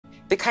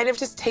they kind of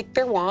just take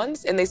their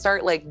wands and they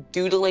start like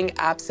doodling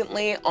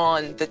absently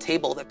on the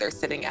table that they're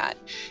sitting at.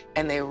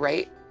 And they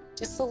write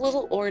just a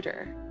little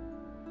order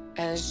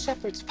and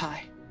shepherd's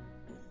pie.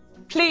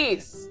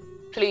 Please,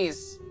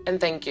 please, and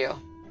thank you.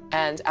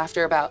 And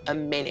after about a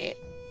minute,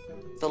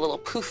 the little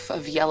poof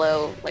of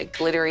yellow, like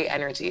glittery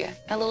energy,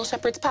 a little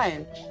shepherd's pie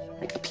and,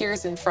 like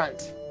appears in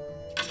front.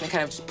 And they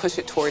kind of just push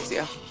it towards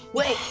you.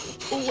 Wait.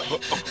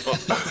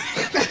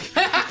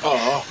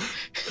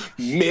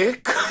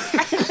 Mick.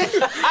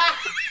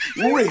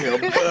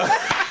 Rib.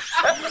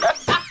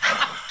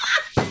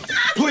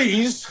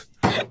 Please.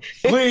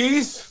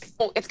 Please.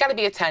 Well, it's got to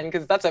be a 10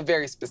 because that's a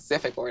very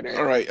specific order.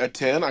 All right, a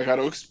 10. I got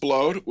to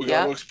explode. We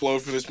got to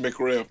explode for this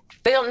McRib.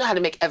 They don't know how to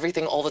make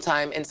everything all the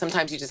time, and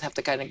sometimes you just have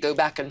to kind of go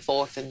back and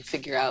forth and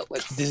figure out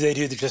what's... Do they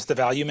do just the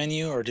value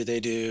menu, or do they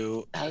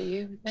do...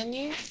 Value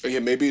menu? Oh, yeah,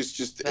 maybe it's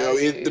just... the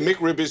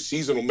McRib is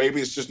seasonal. Maybe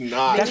it's just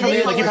not. That's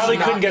probably, like, you probably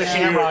couldn't get a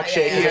Shamrock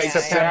Shake in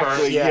September.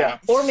 Exactly, yeah.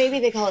 Or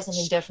maybe they call it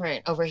something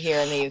different over here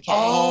in the UK.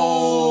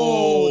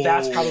 Oh,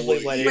 that's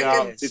probably what it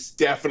is. It's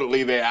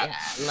definitely that.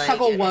 Yeah, like,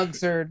 couple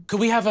wugs or... Could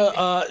we have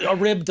a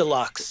rib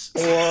deluxe,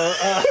 or...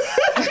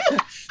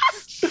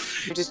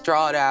 You just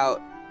draw it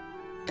out,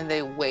 and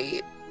they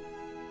wait.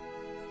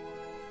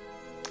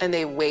 And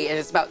they wait, and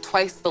it's about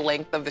twice the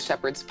length of the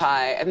shepherd's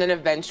pie. And then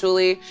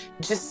eventually,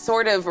 just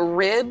sort of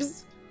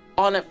ribs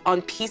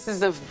on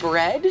pieces of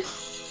bread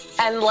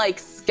and like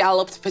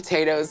scalloped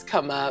potatoes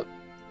come up.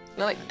 And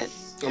they're like,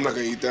 I'm not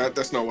gonna eat that.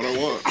 That's not what I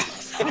want.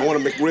 I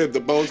want a McRib. The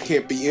bones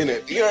can't be in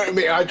it. You know what I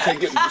mean? I'd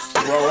take it and just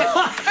throw it.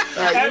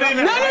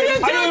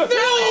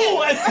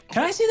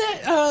 Can I see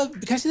that?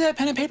 Can I see that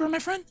pen and paper, my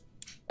friend?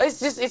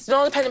 It's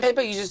not a pen and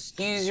paper. You just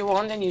use your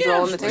wand and you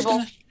draw on the table.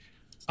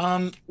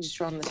 You just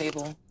draw on the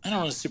table. I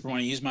don't super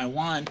want to use my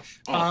wand.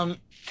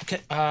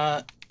 Okay,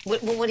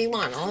 what do you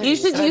want? You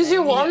should use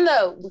your wand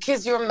though,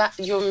 because you're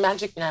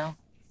magic now.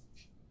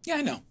 Yeah,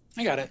 I know.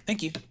 I got it.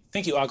 Thank you.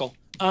 Thank you, Ogle.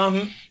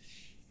 What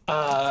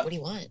do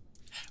you want?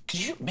 Could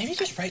you maybe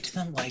just write to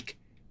them like,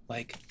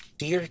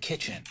 dear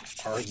kitchen,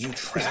 are you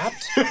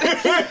trapped?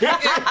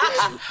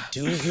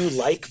 Do you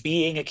like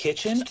being a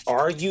kitchen?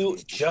 Are you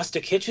just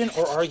a kitchen,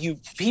 or are you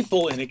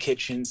people in a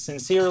kitchen?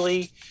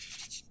 Sincerely,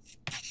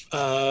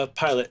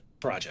 pilot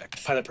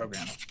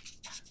program.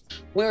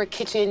 We're a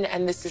kitchen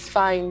and this is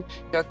fine.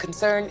 Your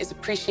concern is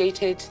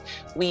appreciated.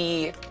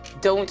 We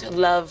don't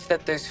love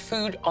that there's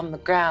food on the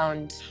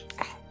ground.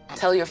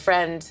 Tell your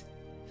friend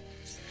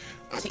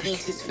to eat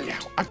his food.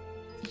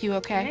 You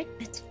okay?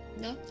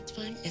 No, it's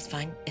fine. It's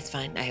fine. It's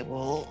fine. I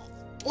will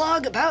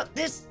blog about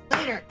this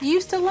later. You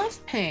used to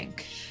love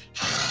Pink.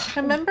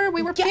 Remember?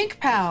 We were Pink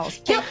pals.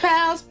 Pink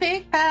pals,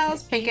 Pink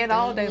pals, Pink it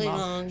all day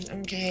long.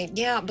 Okay,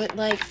 yeah, but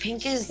like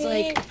Pink is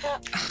like...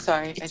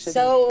 Sorry, I shouldn't.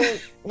 So,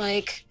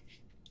 like...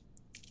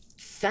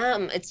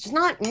 femme. It's just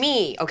not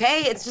me,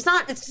 okay? It's just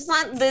not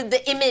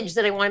the image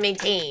that I want to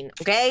maintain,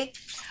 okay?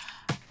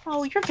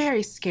 Oh, you're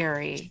very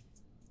scary.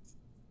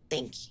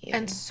 Thank you.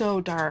 And so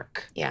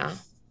dark. Yeah.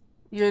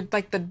 You're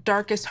like the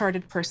darkest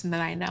hearted person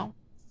that I know.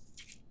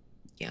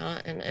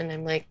 Yeah, and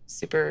I'm like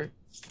super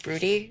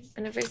broody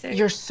and everything.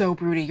 You're so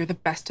broody. You're the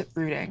best at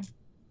brooding.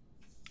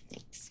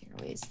 Thanks. You're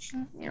always...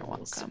 You're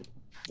welcome.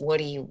 What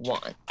do you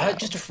want?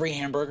 Just a free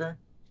hamburger.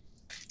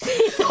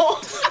 It's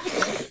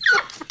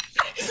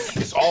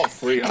all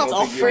free. I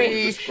don't think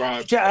you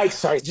described. Yeah,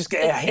 sorry, just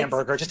get a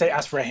hamburger. Just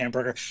ask for a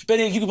hamburger. But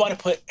if you want to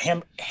put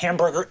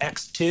hamburger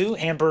x2,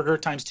 hamburger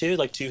times 2,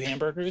 like 2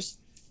 hamburgers.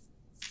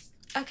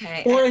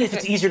 Okay. Or if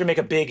it's easier to make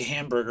a big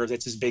hamburger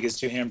that's as big as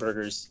 2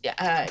 hamburgers. Yeah.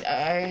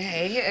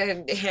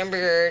 Hey,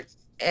 hamburger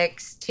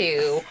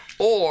x2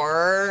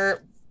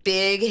 or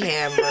big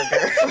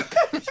hamburger.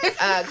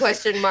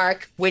 Question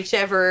mark.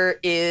 Whichever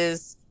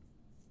is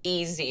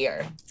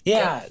easier.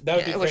 Yeah, that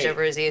would be great.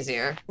 Whichever is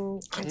easier.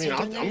 I mean,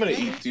 I'm gonna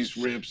eat these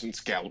ribs and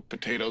scalloped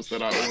potatoes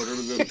that I ordered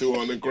them threw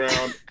on the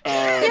ground.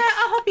 Yeah,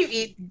 I'll help you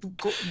eat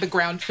the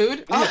ground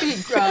food. I'll help you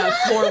eat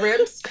floor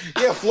ribs.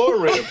 Yeah, floor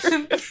ribs.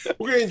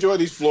 We're gonna enjoy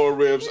these floor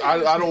ribs. I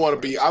don't want to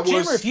be.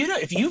 Chandler,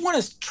 if you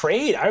want to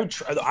trade, I would.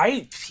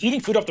 Eating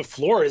food off the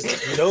floor is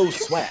like no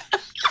sweat.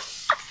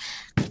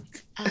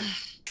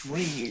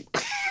 Dream.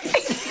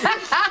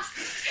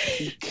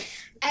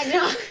 I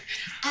know.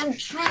 I'm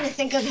trying to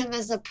think of him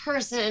as a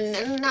person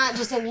and not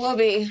just a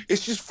whoopee.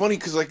 It's just funny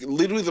because, like,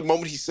 literally the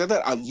moment he said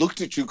that, I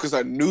looked at you because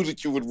I knew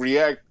that you would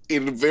react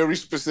in a very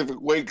specific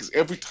way. Because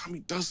every time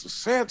he does the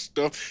sad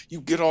stuff,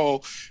 you get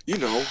all, you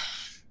know.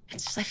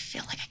 It's just I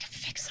feel like I can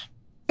fix him.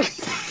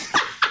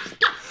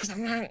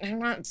 I'm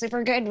not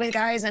super good with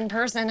guys in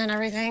person and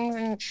everything,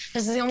 and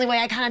this is the only way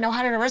I kind of know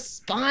how to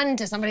respond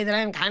to somebody that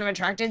I'm kind of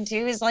attracted to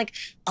is like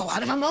a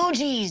lot of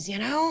emojis, you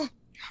know?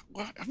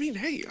 Well, I mean,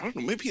 hey, I don't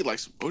know, maybe he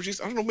likes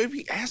emojis. I don't know,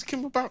 maybe ask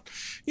him about,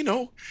 you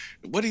know,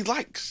 what he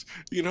likes.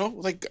 You know,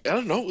 like, I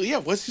don't know, yeah,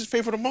 what's his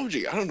favorite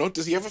emoji? I don't know,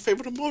 does he have a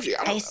favorite emoji?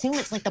 I assume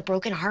it's like the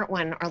broken heart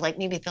one or like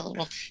maybe the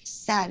little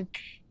sad,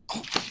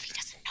 oh, if he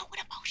doesn't know what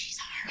emojis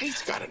are.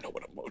 He's gotta know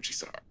what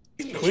emojis are.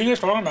 What are you guys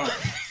talking about?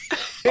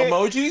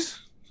 Emojis?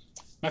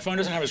 My phone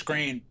doesn't have a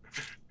screen.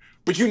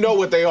 But you know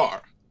what they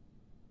are.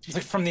 It's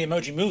like from the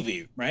Emoji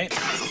Movie, right?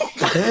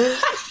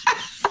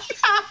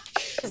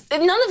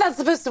 None of that's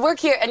supposed to work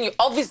here, and you're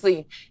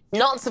obviously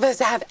not supposed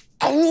to have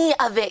any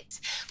of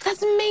it.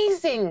 That's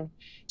amazing.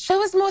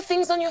 Show us more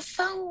things on your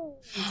phone.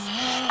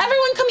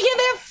 Everyone come hear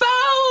their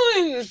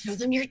phones. Show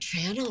them your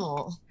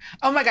channel.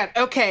 Oh my God.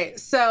 Okay,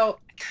 so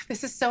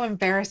this is so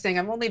embarrassing.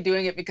 I'm only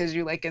doing it because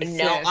you like insist.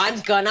 No, I'm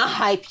gonna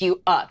hype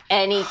you up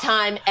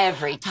anytime,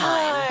 every time.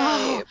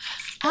 Oh,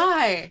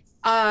 hi.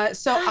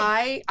 So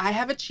I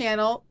have a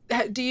channel.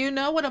 Do you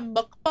know what a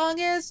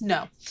mukbang is?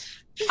 No.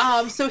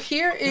 So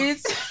here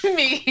is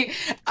me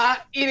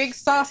eating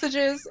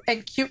sausages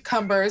and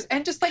cucumbers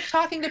and just like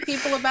talking to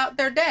people about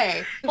their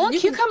day. Well,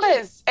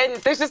 cucumbers. And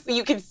there's just,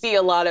 you can see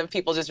a lot of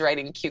people just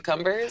writing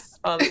cucumbers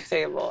on the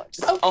table.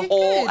 Just a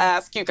whole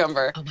ass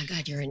cucumber. Oh my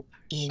God, you're an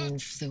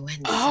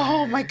influencer.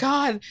 Oh my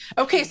God.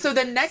 Okay, so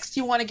then next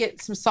you want to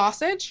get some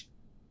sausage?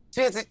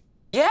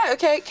 Yeah,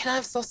 okay. Can I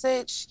have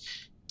sausage?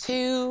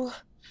 2.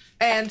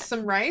 And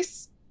some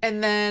rice?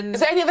 And then...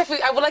 Is there any other food?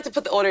 I would like to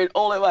put the order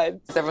all at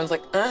once. Everyone's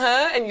like,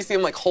 and you see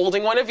them like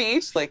holding one of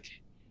each, like,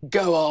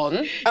 go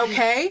on.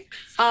 Okay.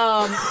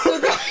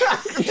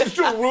 Just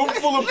a room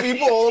full of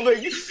people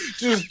holding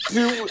just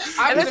 2.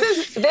 And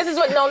this is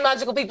what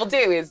non-magical people do,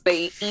 is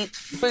they eat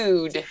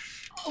food.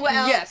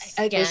 Well, yes.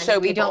 Again, show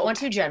we people. don't want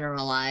to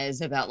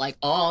generalize about like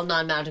all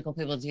non-magical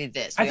people do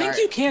this. I think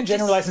you can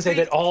generalize and say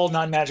that all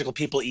non-magical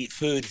people eat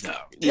food, though.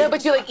 No,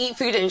 but you like eat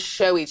food and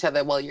show each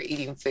other while you're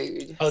eating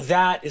food. Oh,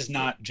 that is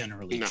not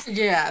generally true.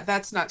 Yeah,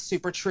 that's not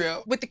super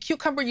true. With the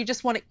cucumber, you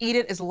just want to eat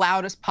it as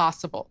loud as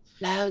possible.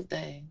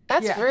 Loudly.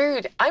 That's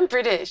rude. I'm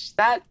British.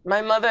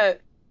 My mother...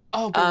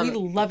 Oh, but we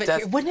love it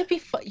here. Wouldn't it be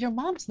fun? Your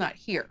mom's not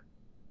here.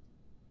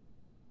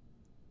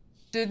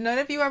 Did none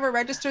of you ever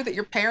register that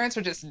your parents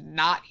are just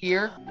not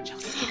here?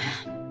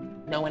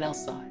 No one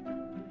else saw it.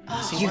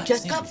 Oh, You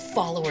just got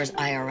followers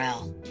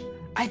IRL.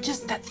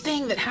 That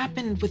thing that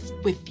happened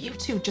with you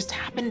two just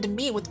happened to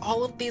me with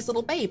all of these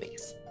little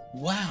babies.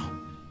 Wow.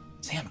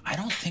 Sam, I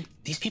don't think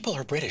these people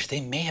are British. They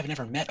may have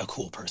never met a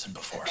cool person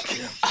before.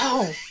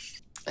 Oh.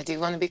 I do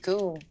want to be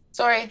cool.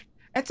 Sorry.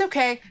 It's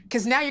okay,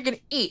 because now you're gonna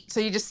eat.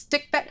 So you just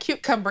stick that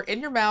cucumber in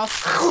your mouth.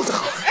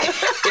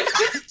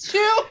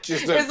 Chew.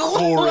 Just a as loud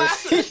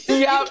chorus. as you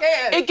Yeah,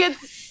 can. it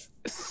gets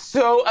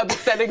so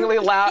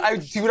upsettingly loud. I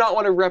do not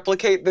want to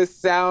replicate this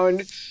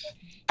sound.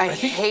 I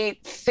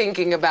hate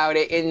thinking about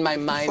it in my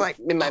mind,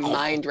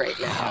 mind right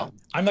now.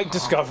 I'm like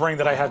discovering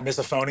that I have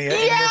misophonia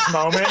in this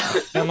moment.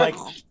 And I'm like,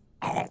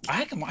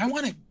 I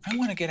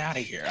want to get out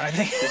of here. I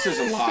think This is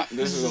a lot.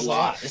 This is a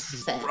lot.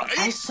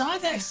 I saw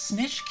that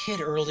snitch kid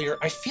earlier.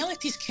 I feel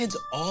like these kids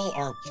all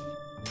are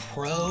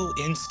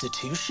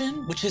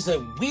pro-institution, which is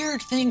a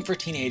weird thing for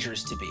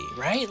teenagers to be,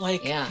 right?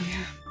 Like,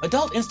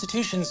 adult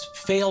institutions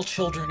fail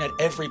children at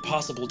every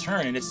possible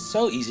turn, and it's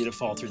so easy to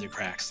fall through the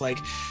cracks. Like,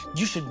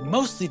 you should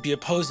mostly be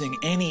opposing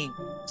any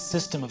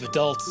system of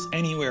adults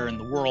anywhere in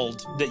the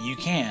world that you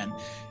can.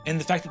 And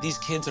the fact that these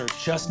kids are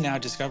just now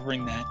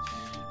discovering that,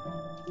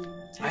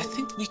 I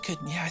think that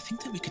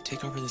we could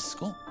take over this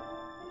school.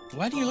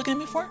 What are you looking at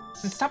me for?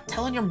 And stop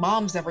telling your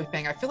moms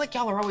everything. I feel like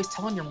y'all are always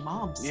telling your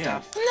moms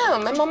stuff. No,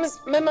 my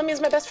mommy is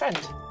my best friend.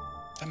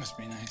 That must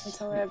be nice. I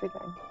tell her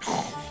everything.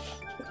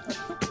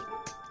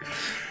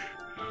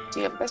 Do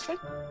you have a best friend?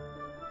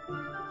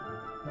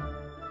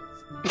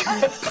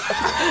 That's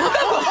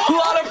a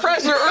lot of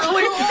pressure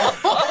early on.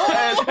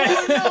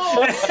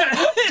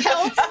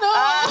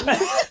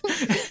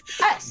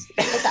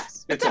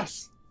 It's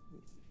us.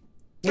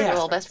 You're a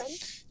little best friend?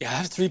 Yeah, I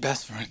have 3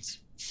 best friends.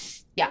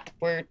 Yeah,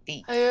 we're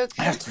the... Are you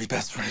okay? I have 3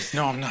 best friends.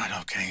 No, I'm not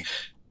okay.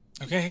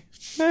 Okay?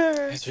 I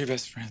have 3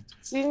 best friends.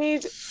 Do you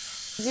need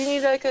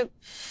like a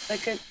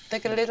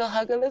little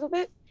hug a little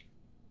bit?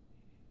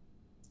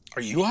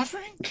 Are you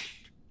offering?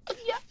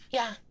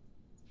 Yeah.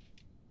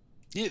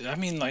 Yeah, I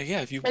mean, like,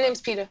 yeah, if you... My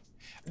name's Peter.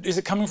 Is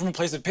it coming from a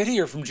place of pity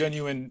or from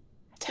genuine...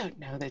 Don't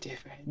know the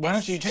difference. Why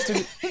don't you just...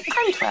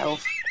 I'm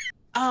 12.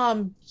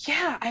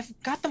 Yeah, I've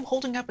got them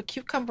holding up a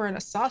cucumber and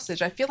a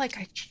sausage. I feel like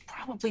I should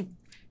probably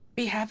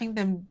be having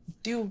them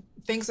do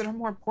things that are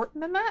more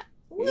important than that.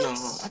 No,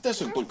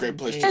 that's a great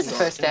place to It's the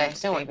start. first day.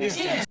 Don't worry about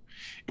it.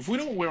 If we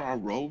don't wear our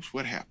robes,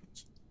 what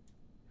happens?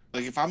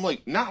 Like, if I'm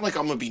like, not like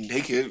I'm gonna be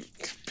naked.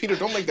 Peter,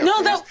 don't make that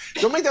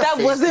face. Don't make that face,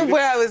 That wasn't Peter.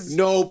 where I was.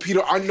 No,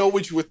 Peter, I know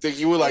what you would think.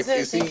 You were like, Wasn't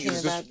is thinking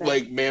this about that.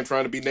 like man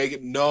trying to be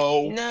naked?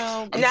 No.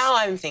 No. Now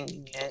I'm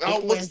thinking it. Oh,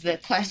 It was the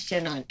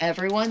question on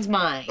everyone's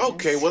mind.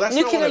 okay, well, that's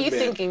not Nukin, what are I you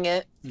meant. thinking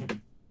it?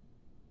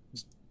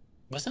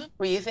 What's that?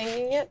 Were you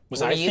thinking it?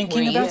 Was I thinking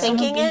were you about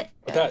thinking it?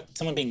 About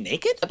someone being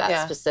naked? About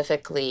Yeah.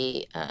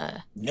 specifically,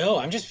 No,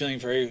 I'm just feeling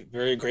very,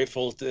 very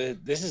grateful.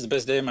 This is the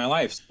best day of my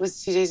life.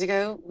 Was 2 days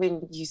ago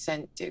when you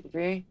sent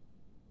Digby,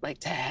 like,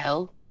 to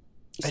hell?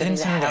 You I didn't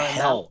send him to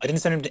hell. I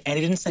didn't send him to, and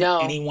I didn't send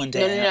anyone to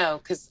hell. No,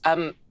 because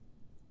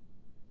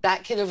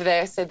that kid over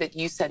there said that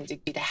you sent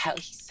Digby to hell.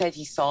 He said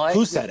he saw it.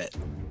 Who said it?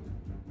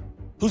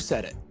 Who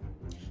said it?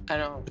 I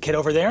don't. The kid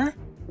over there?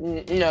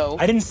 No.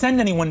 I didn't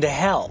send anyone to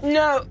hell.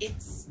 No,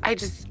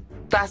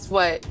 that's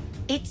what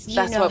It's, you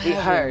That's know what we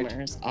how heard.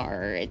 rumors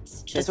are.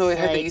 It's just That's what we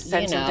heard, that like, you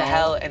sent you him to know.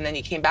 hell and then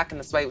you came back and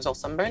that's why he was all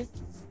sunburned?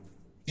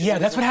 Yeah,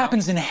 that's what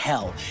happens in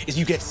hell, is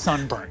you get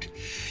sunburnt.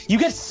 You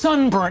get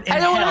sunburnt in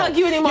hell. I don't want to hug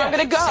you anymore, I'm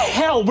gonna go.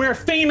 Hell, where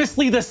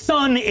famously the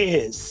sun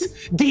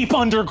is, deep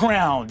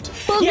underground.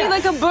 It'll be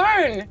like a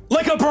burn.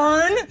 Like a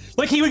burn?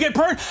 Like he would get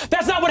burned?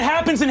 That's not what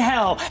happens in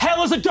hell.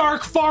 Hell is a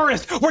dark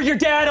forest where your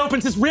dad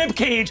opens his rib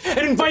cage and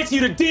invites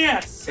you to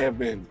dance.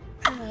 Evan,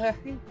 Hey,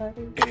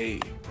 buddy. hey,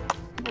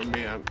 my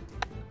man.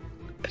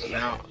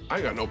 Now,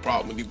 I got no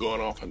problem with you going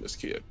off on this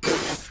kid.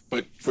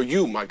 But for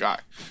you, my guy,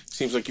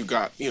 seems like you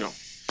got, you know.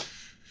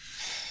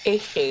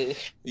 Yeah.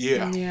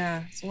 Yeah,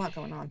 there's a lot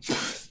going on.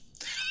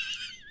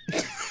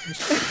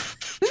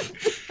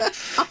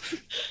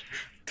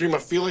 Dream, I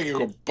feel like you're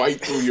gonna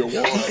bite through your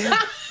wall.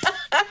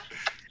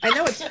 I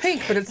know it's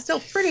pink, but it's still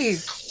pretty.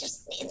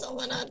 Just needs a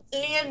little,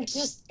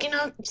 just, you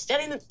know,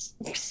 steady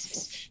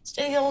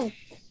the old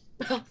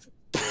mouth.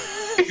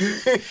 You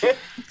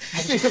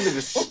say something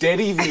to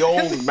steady the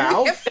old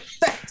mouth?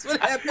 That's what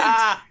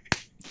happened.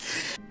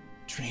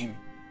 Dream,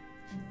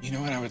 you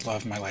know what I would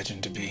love my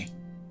legend to be?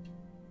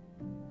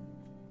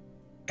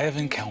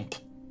 Evan Kelp.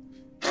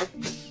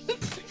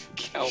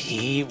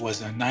 He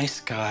was a nice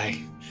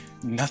guy.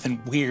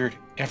 Nothing weird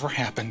ever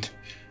happened.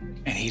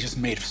 And he just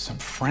made some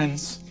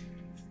friends.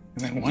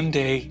 And then one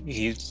day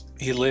he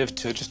lived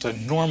to just a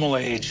normal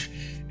age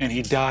and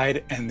he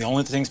died. And the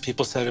only things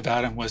people said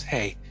about him was,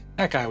 hey,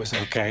 that guy was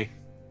okay.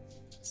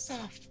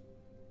 Soft,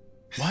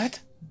 What?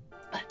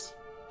 but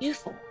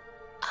beautiful.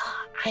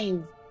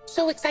 I'm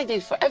so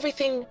excited for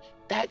everything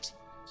that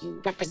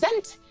you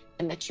represent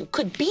and that you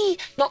could be,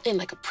 not in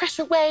like a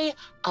pressure way.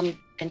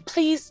 And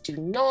please do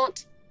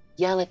not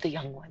yell at the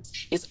young ones.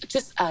 It's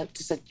just a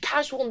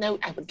casual note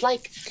I would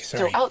like to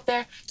throw out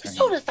there. It's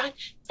totally fine.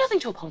 Nothing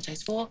to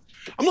apologize for.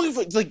 I'm looking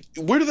for, like,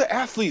 where do the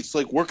athletes,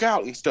 like, work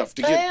out and stuff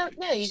to get...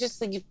 No, you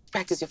just, like, you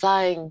practice your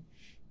flying.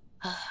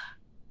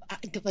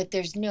 But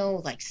there's no,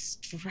 like,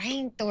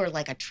 strength or,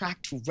 like, a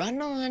track to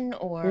run on,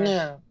 or...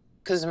 No,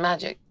 because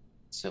magic.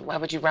 So why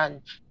would you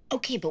run?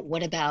 Okay, but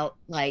what about,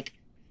 like...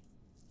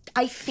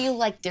 I feel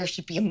like there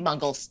should be a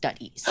Muggle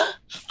studies.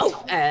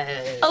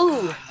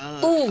 The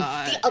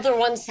other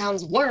one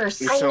sounds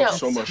worse. It I sounds know.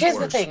 so much Here's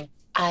worse. the thing.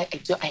 I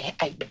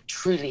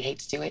truly hate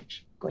to do it.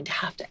 I'm going to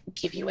have to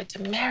give you a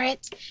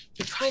demerit.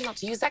 You try not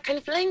to use that kind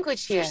of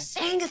language here. You're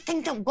saying the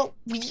thing that what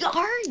we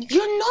are?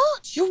 You're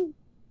not. You're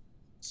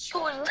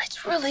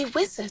literally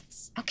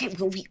wizards. Okay,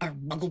 well, we are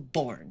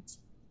Muggle-borns.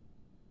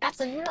 That's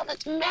another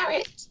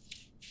demerit.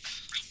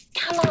 I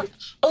cannot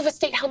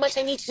overstate how much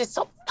I need you to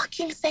stop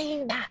fucking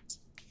saying that.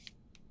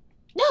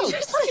 No,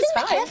 it's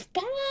fine.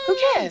 F-bomb. Who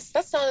cares?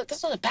 That's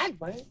not a bad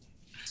word.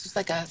 It's just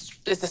like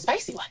it's a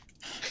spicy one.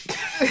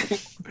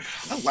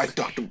 I like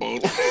Dr.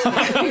 Bodle.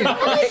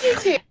 I like you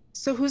too.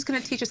 So who's gonna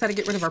teach us how to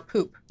get rid of our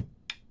poop?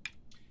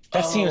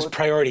 That seems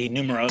priority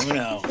numero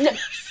uno. No.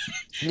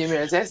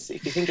 Numero dos,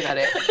 if you think about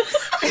it.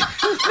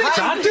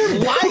 Dr.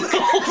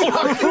 Michael!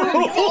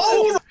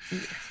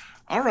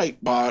 All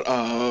right,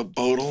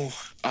 Bodle.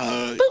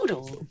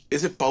 Boodle.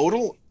 Is it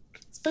Bodle?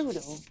 It's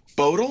boodle.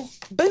 Bodle?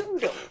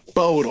 Boodle.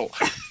 Bodle.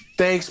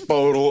 Thanks,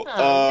 Bodle. Oh,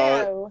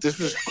 no. This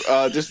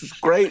was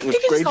great. It was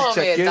You can great just call to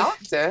me check a in.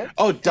 doctor.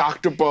 Oh,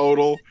 Dr.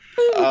 Bodle.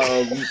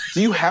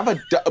 Do you have a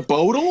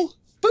Bodle?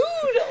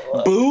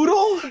 Boodle.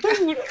 Boodle?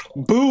 Boodle.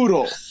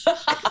 Boodle.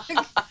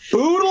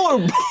 Boodle or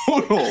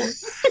Boodle?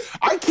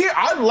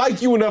 I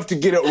like you enough to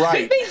get it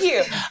right. Thank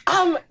you.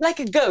 Like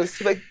a ghost.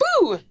 Like,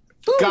 boo.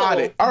 Boodle. Got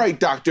it. All right,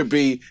 Dr.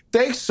 B.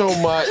 Thanks so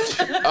much.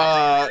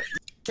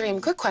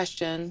 Dream, quick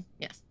question.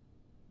 Yes.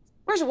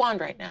 Where's your wand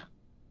right now?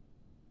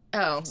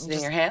 Oh, Is it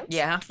in your hands?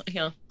 yeah.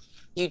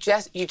 You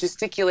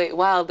gesticulate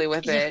wildly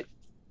with it,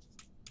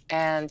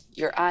 and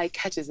your eye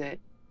catches it,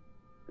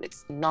 but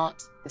it's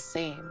not the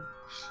same.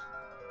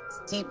 It's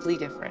deeply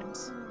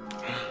different.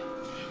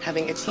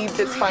 Having achieved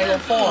its final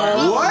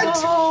form. What?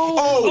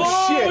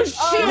 Oh, shit.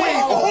 Wait,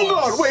 hold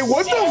on. Wait,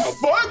 what the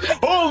fuck?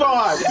 Hold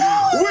on.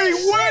 Wait,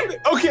 what?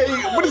 Okay,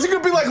 what is it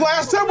gonna be like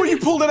last time when you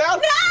pulled it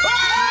out?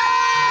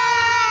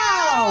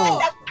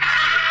 No!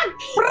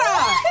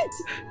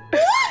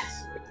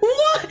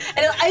 What?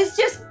 And it's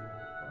just,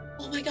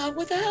 oh my God,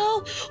 what the hell?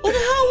 What the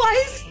hell?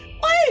 Why?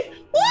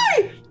 What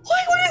did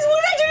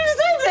I do to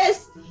deserve this?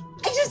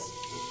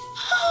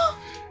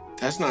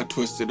 That's not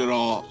twisted at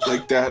all.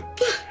 Like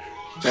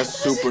that's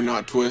super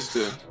not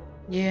twisted.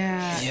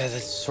 Yeah. Yeah,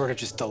 that's sort of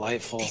just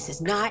delightful. This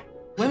is not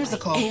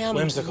Whimsical.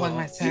 Whimsical. One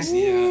might say.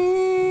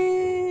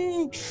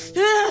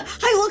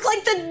 I look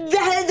like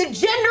the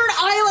gendered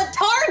aisle at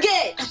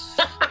Target.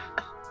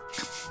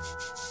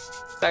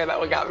 Sorry, that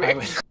one got me.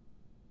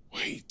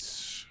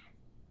 Wait.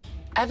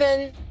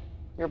 Evan,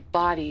 your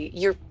body,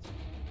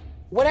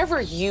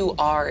 whatever you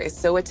are is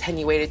so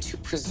attenuated to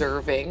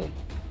preserving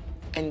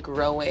and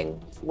growing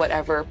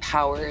whatever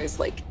power is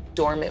like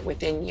dormant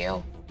within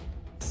you.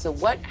 So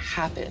what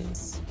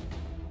happens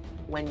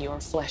when your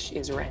flesh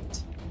is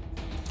rent?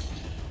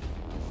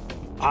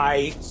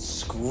 I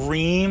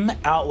scream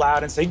out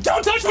loud and say,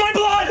 "Don't touch my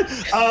blood!"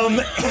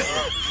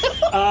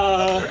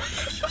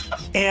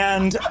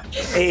 And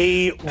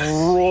a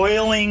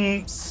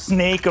roiling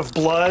snake of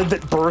blood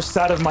that bursts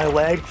out of my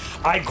leg,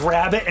 I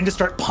grab it and just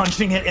start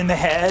punching it in the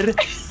head.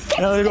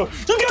 And I go,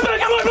 "Don't get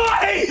back on my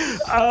body!"